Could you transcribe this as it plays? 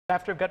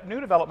After we've got new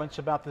developments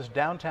about this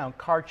downtown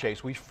car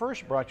chase, we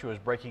first brought you as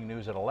breaking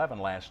news at 11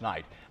 last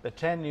night. The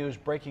 10 News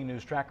breaking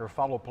news tracker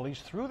followed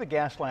police through the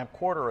Gaslamp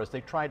quarter as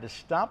they tried to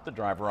stop the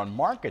driver on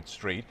Market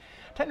Street.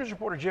 10 News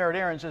reporter Jared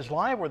Aarons is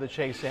live where the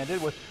chase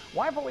ended with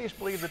why police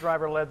believe the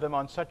driver led them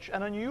on such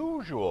an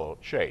unusual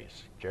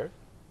chase. Jared?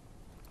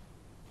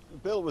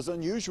 Bill, it was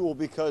unusual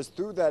because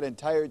through that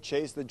entire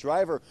chase, the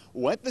driver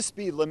went the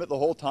speed limit the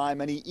whole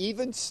time, and he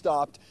even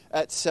stopped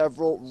at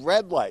several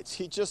red lights.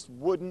 He just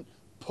wouldn't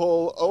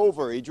pull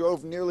over. He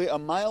drove nearly a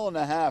mile and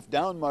a half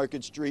down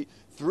Market Street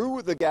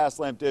through the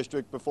Gaslamp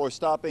district before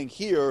stopping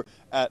here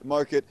at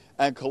Market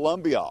and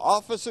Columbia.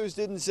 Officers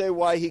didn't say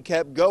why he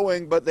kept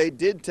going, but they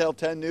did tell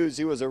 10 News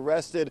he was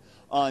arrested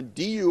on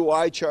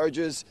DUI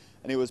charges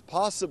and he was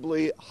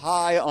possibly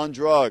high on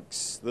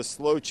drugs. The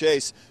slow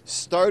chase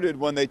started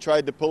when they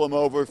tried to pull him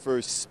over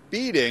for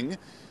speeding.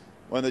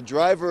 When the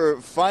driver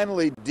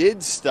finally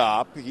did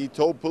stop, he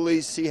told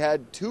police he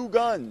had 2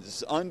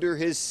 guns under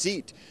his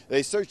seat.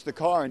 They searched the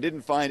car and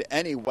didn't find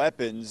any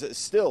weapons.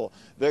 Still,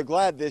 they're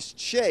glad this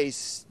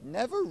chase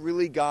never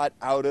really got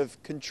out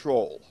of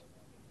control.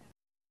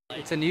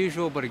 It's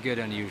unusual, but a good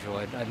unusual.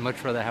 I'd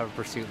much rather have a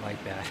pursuit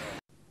like that.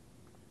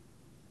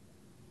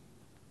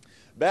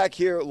 Back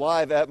here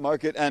live at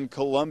Market and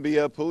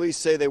Columbia, police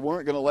say they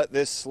weren't going to let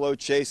this slow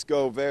chase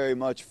go very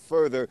much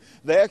further.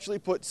 They actually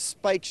put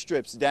spike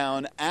strips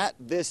down at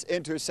this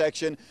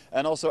intersection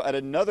and also at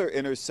another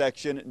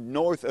intersection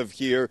north of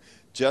here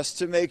just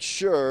to make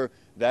sure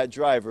that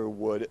driver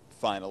would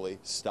finally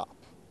stop.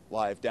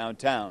 Live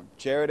downtown,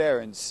 Jared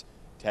Aarons,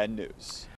 10 News.